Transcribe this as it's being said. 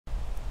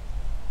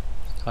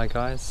Hi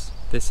guys,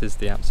 this is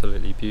the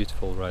absolutely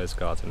beautiful rose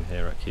garden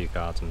here at Kew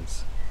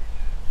Gardens.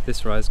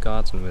 This rose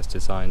garden was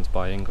designed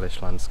by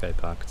English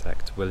landscape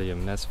architect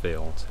William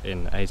Nesfield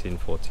in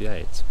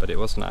 1848, but it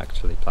wasn't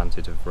actually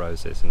planted with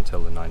roses until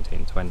the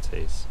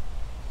 1920s.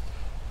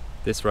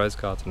 This rose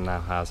garden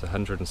now has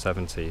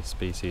 170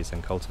 species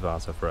and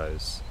cultivars of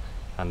rose,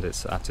 and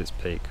it's at its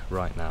peak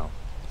right now.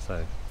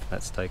 So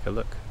let's take a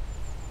look.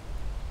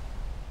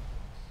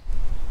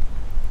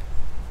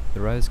 The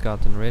rose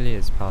garden really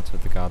is part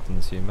of the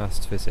gardens you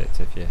must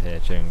visit if you're here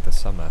during the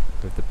summer,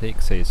 with the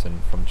peak season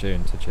from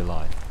June to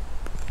July.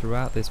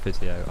 Throughout this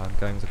video I'm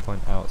going to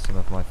point out some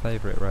of my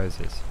favourite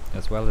roses,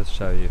 as well as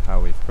show you how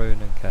we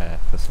prune and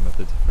care for some of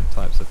the different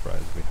types of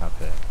rose we have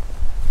here.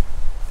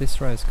 This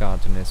rose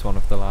garden is one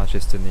of the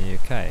largest in the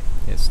UK.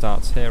 It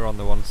starts here on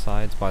the one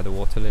side by the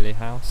water lily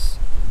house,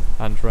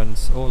 and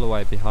runs all the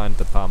way behind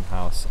the palm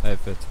house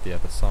over to the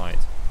other side.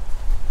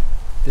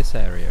 This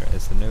area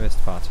is the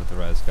newest part of the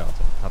rose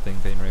garden, having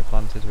been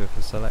replanted with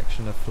a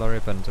selection of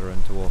floribunda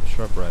and dwarf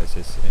shrub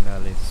roses in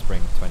early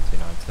spring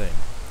 2019.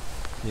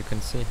 You can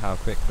see how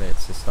quickly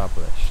it's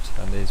established,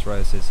 and these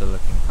roses are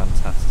looking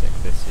fantastic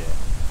this year.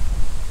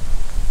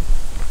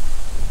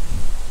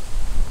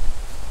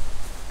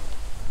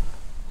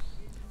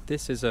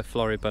 This is a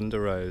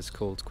floribunda rose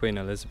called Queen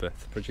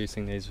Elizabeth,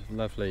 producing these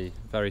lovely,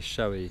 very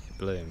showy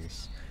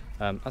blooms.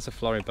 As a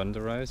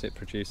floribunda rose, it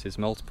produces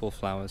multiple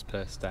flowers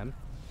per stem.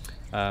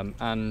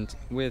 And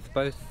with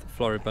both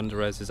floribunda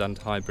roses and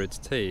hybrid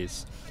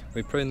teas,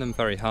 we prune them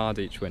very hard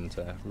each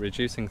winter,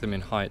 reducing them in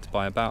height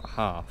by about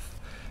half.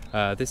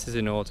 This is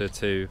in order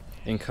to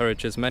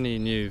encourage as many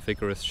new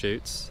vigorous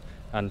shoots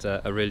and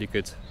a really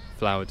good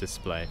flower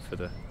display for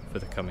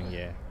the coming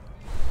year.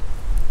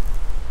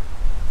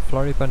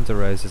 Floribunda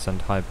roses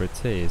and hybrid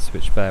teas,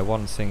 which bear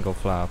one single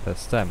flower per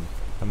stem,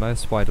 are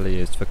most widely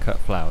used for cut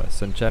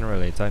flowers and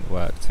generally don't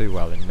work too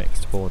well in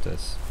mixed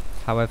borders.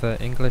 However,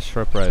 English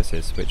shrub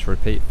roses, which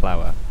repeat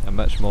flower, are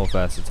much more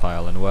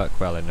versatile and work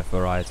well in a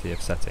variety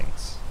of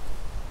settings.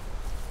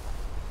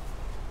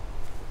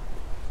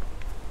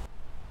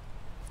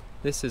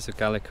 This is a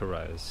Gallica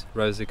rose,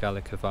 Rosa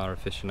Gallica var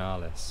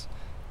officinalis,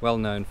 well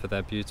known for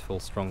their beautiful,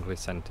 strongly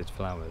scented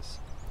flowers.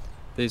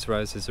 These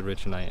roses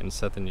originate in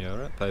southern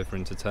Europe over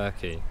into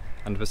Turkey,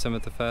 and were some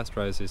of the first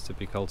roses to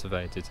be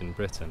cultivated in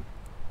Britain.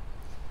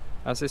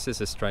 As this is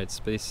a straight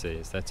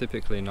species, they're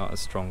typically not as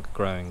strong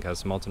growing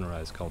as modern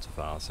rose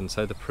cultivars, and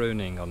so the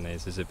pruning on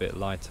these is a bit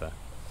lighter,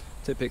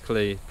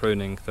 typically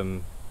pruning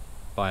them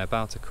by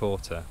about a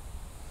quarter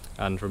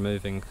and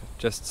removing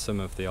just some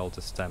of the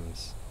older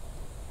stems.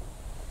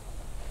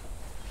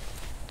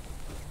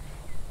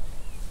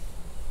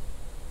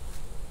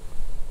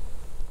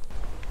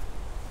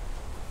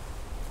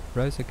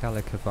 Rosa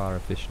Gallica var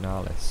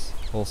officinalis,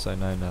 also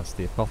known as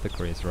the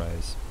apothecary's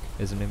rose,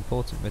 is an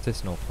important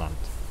medicinal plant.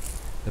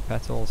 The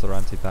petals are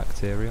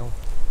antibacterial,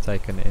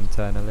 taken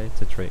internally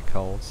to treat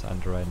colds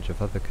and a range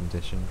of other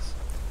conditions,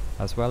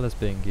 as well as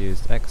being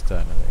used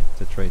externally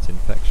to treat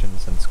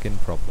infections and skin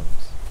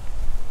problems.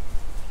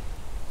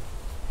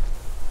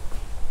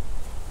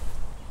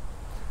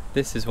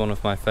 This is one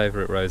of my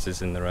favourite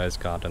roses in the rose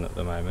garden at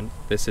the moment.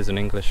 This is an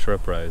English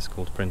shrub rose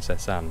called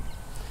Princess Anne.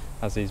 It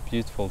has these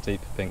beautiful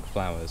deep pink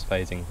flowers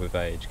fading with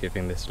age,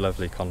 giving this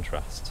lovely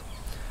contrast.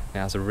 It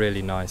has a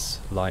really nice,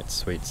 light,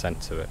 sweet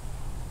scent to it.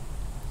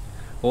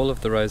 All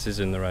of the roses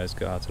in the rose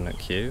garden at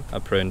Kew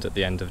are pruned at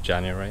the end of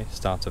January,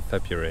 start of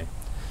February,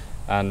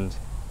 and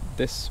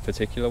this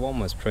particular one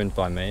was pruned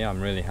by me.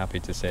 I'm really happy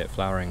to see it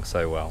flowering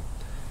so well.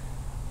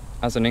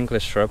 As an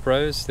English shrub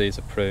rose, these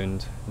are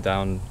pruned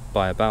down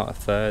by about a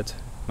third,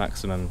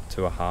 maximum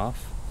to a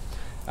half,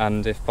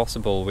 and if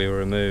possible we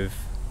remove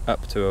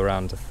up to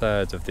around a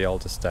third of the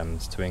older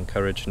stems to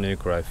encourage new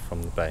growth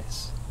from the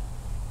base.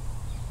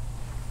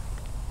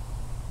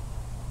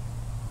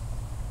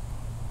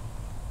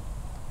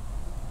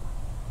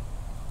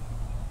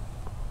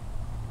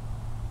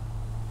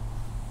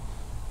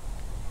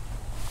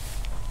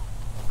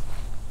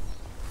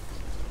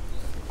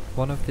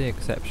 One of the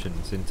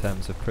exceptions in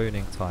terms of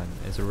pruning time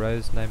is a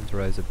rose named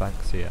Rosa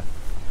Banksia,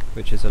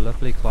 which is a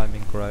lovely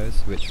climbing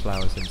rose which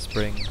flowers in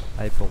spring,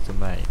 April to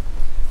May,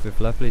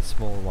 with lovely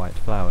small white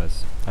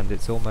flowers, and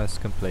it's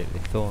almost completely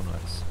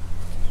thornless.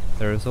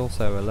 There is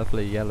also a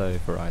lovely yellow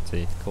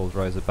variety called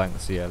Rosa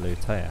Banksia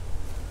lutea.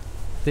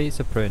 These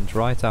are pruned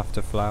right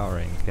after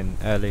flowering in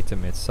early to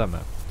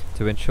mid-summer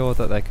to ensure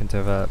that they can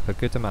develop a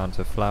good amount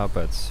of flower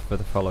buds for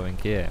the following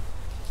year.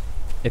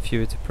 If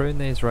you were to prune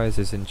these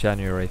roses in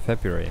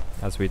January-February,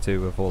 as we do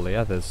with all the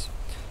others,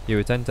 you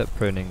would end up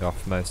pruning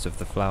off most of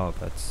the flower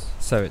buds,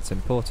 so it's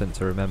important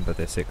to remember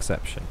this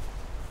exception.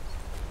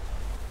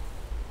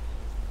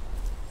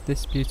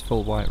 This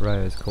beautiful white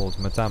rose called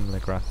Madame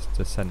Legrasse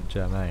de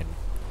Saint-Germain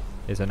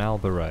is an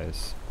Alba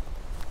rose.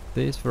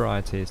 These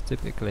varieties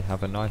typically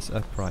have a nice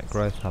upright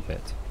growth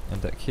habit,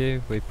 and at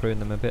Kew we prune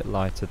them a bit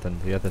lighter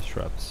than the other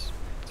shrubs,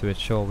 to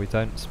ensure we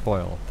don't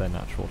spoil their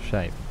natural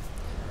shape.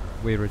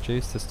 We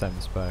reduce the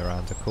stems by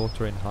around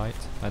 1/4 in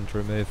height and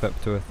remove up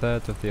to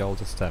 1/3 of the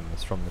older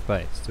stems from the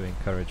base to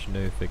encourage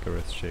new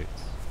vigorous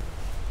shoots.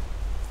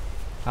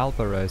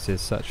 Alba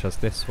roses such as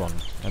this one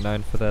are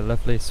known for their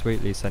lovely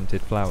sweetly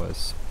scented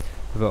flowers,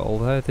 but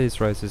although these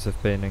roses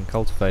have been in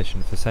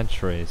cultivation for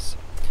centuries,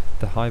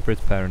 the hybrid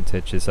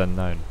parentage is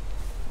unknown.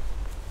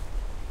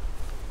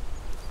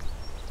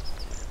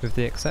 With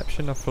the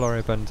exception of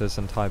floribundas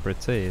and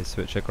hybrid teas,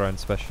 which are grown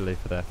specially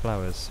for their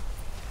flowers,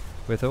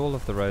 with all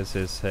of the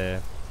roses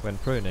here, when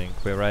pruning,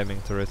 we are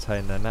aiming to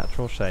retain their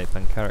natural shape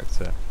and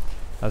character,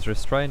 as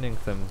restraining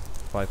them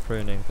by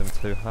pruning them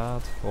too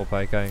hard or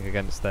by going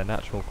against their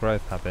natural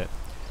growth habit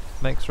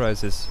makes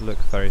roses look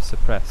very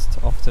suppressed,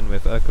 often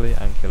with ugly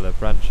angular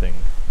branching,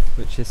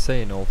 which is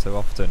seen all too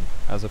often,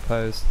 as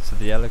opposed to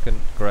the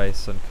elegant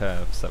grace and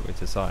curves that we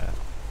desire.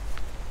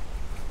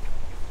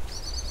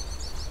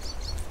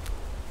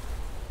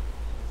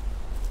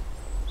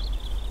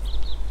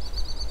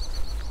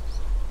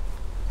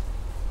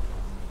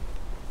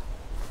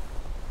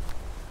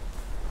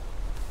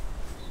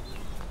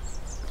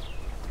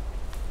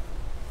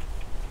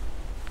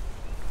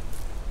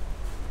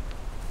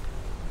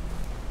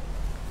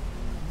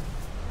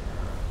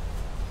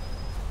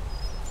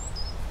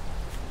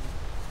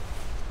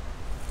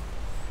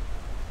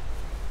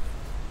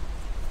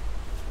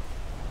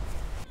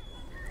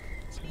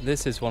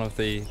 This is one of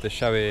the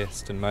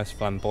showiest and most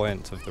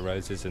flamboyant of the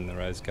roses in the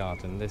rose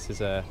garden. This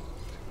is a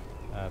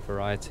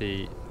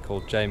variety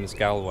called James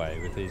Galway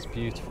with these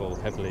beautiful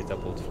heavily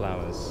doubled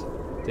flowers,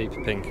 deep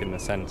pink in the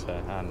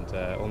centre and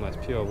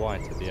almost pure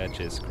white at the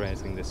edges,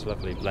 creating this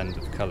lovely blend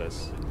of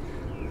colours.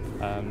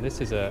 This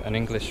is an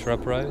English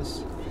shrub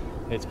rose.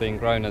 It's being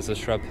grown as a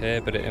shrub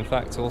here, but it in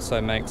fact also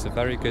makes a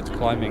very good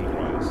climbing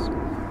rose.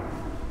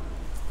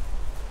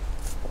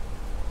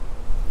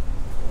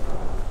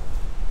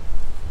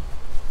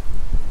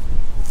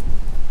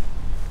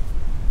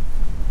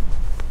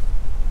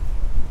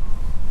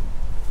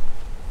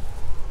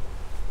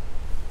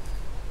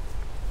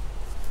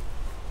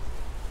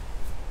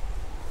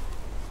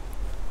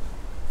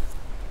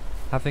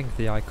 Having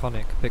the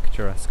iconic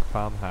picturesque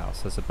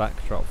farmhouse as a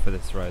backdrop for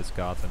this rose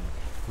garden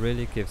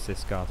really gives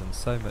this garden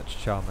so much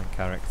charm and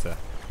character.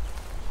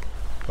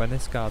 When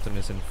this garden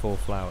is in full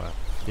flower,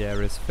 the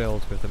air is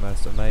filled with the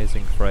most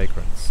amazing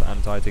fragrance,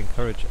 and I'd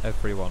encourage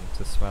everyone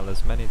to smell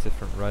as many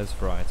different rose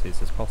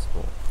varieties as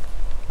possible,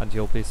 and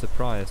you'll be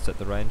surprised at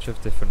the range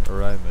of different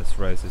aromas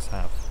roses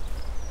have.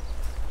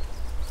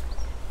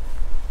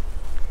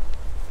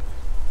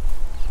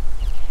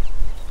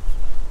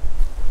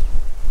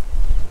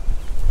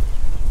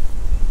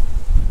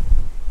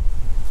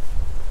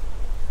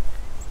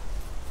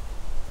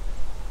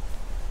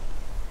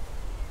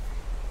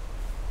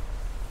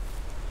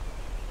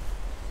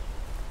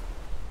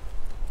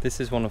 This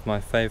is one of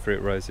my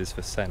favourite roses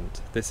for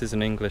scent. This is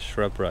an English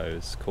shrub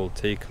rose called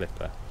tea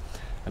clipper,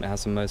 and it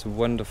has the most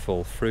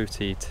wonderful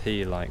fruity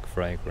tea-like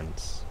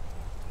fragrance.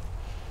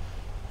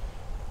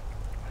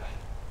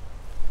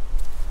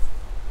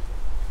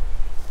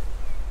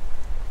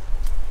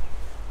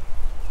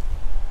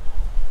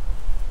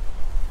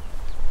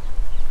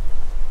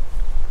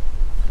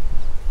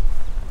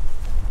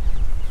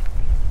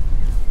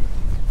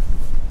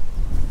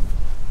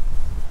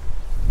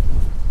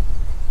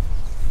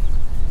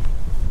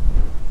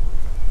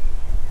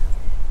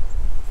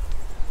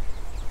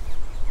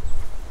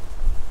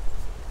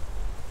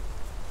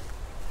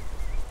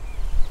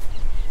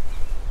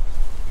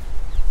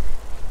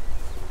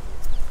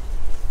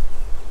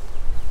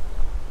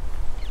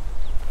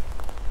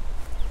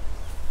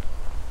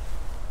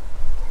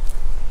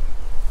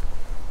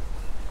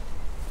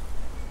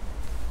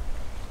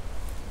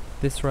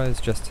 This rose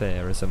just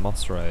here is a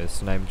moss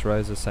rose named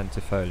Rosa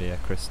centifolia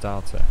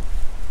cristata.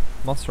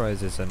 Moss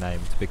roses are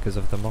named because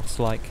of the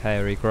moss-like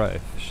hairy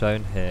growth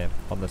shown here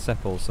on the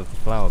sepals of the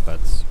flower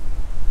buds.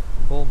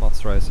 All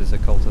moss roses are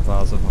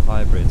cultivars of a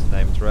hybrid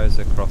named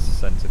Rosa cross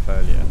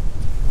centifolia,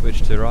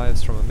 which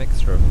derives from a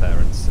mixture of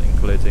parents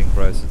including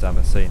Rosa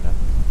damascena.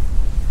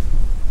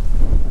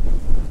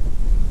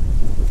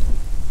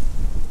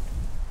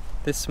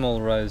 This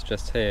small rose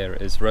just here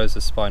is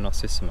Rosa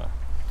spinosissima.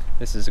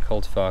 This is a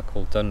cultivar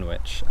called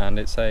Dunwich, and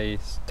it's a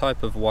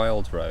type of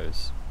wild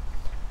rose.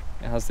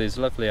 It has these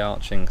lovely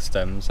arching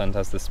stems and,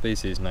 as the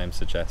species name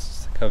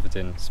suggests, covered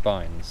in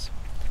spines.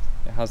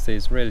 It has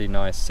these really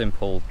nice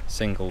simple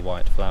single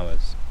white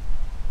flowers.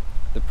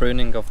 The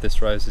pruning of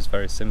this rose is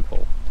very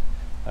simple.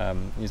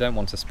 You don't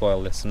want to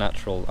spoil this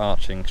natural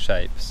arching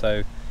shape,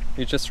 so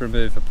you just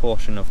remove a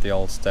portion of the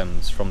old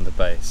stems from the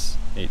base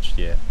each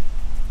year.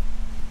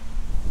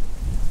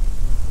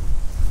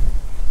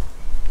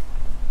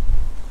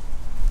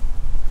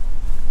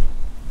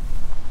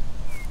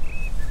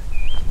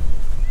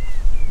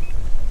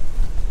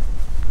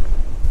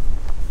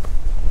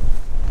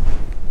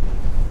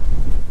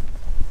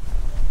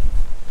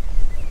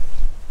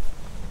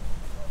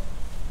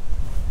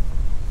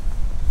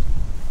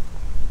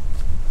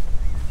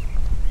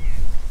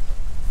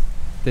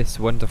 This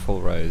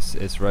wonderful rose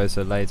is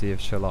Rosa Lady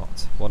of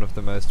Shalott, one of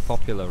the most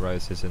popular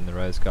roses in the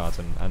rose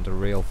garden and a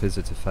real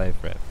visitor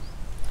favourite.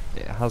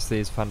 It has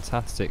these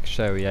fantastic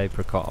showy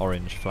apricot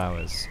orange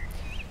flowers,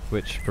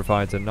 which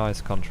provide a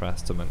nice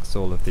contrast amongst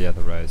all of the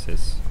other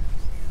roses.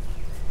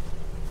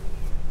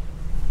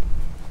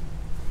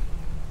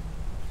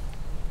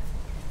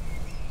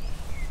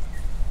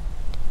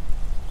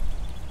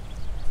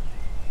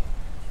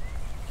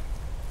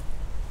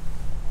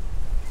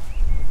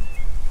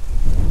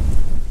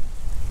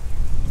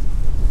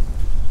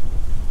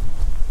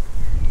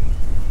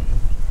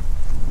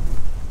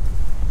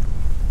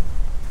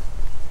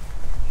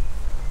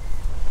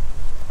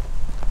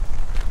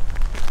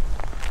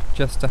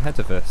 Just ahead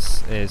of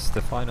us is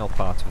the final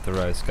part of the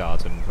rose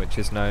garden, which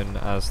is known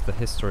as the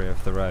history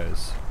of the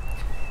rose.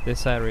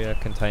 This area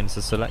contains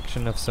a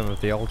selection of some of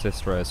the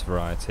oldest rose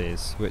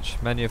varieties,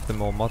 which many of the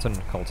more modern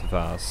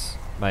cultivars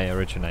may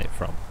originate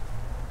from.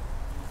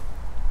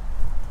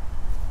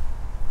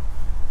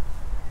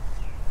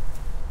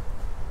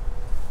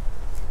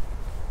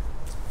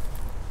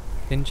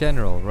 In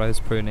general, rose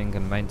pruning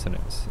and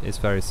maintenance is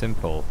very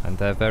simple, and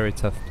they're very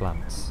tough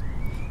plants.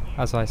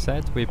 As I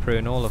said, we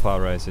prune all of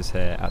our roses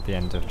here at the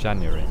end of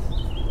January.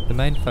 The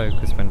main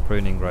focus when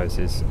pruning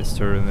roses is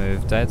to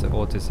remove dead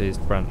or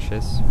diseased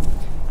branches,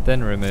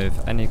 then remove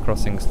any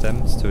crossing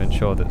stems to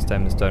ensure that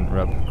stems don't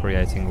rub,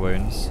 creating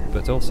wounds,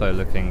 but also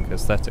looking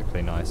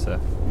aesthetically nicer.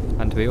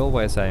 And we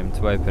always aim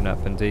to open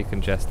up and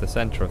decongest the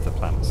centre of the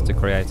plants to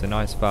create a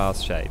nice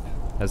vase shape,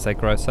 as they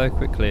grow so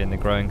quickly in the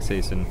growing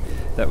season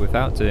that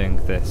without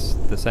doing this,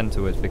 the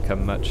centre would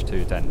become much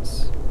too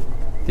dense.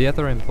 The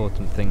other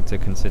important thing to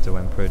consider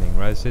when pruning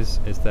roses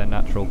is their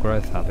natural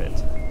growth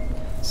habit.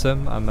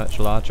 Some are much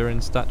larger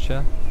in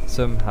stature,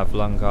 some have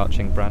long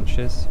arching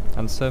branches,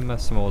 and some are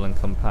small and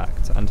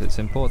compact, and it's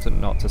important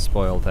not to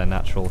spoil their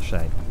natural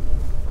shape.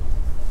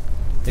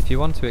 If you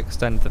want to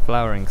extend the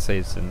flowering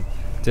season,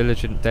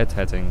 diligent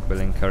deadheading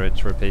will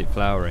encourage repeat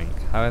flowering.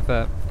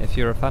 However, if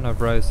you're a fan of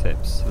rose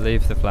hips,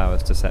 leave the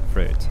flowers to set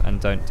fruit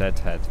and don't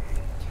deadhead.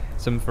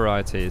 Some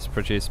varieties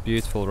produce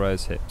beautiful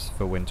rose hips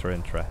for winter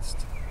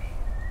interest.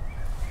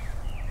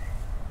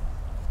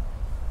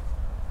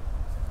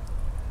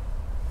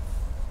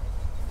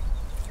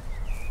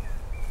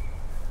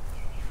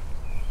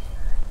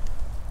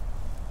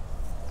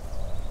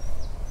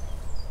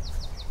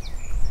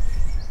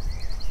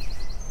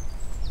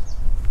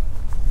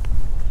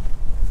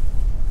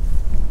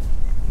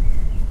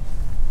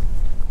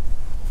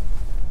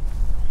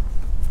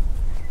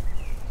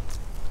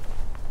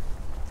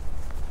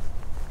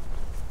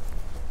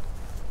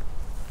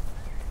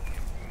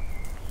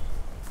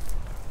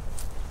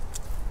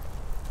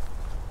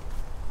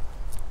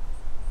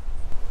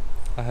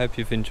 I hope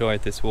you've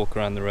enjoyed this walk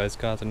around the rose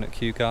garden at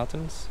Kew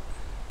Gardens.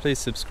 Please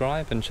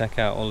subscribe and check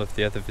out all of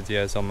the other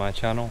videos on my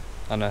channel,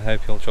 and I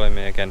hope you'll join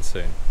me again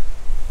soon.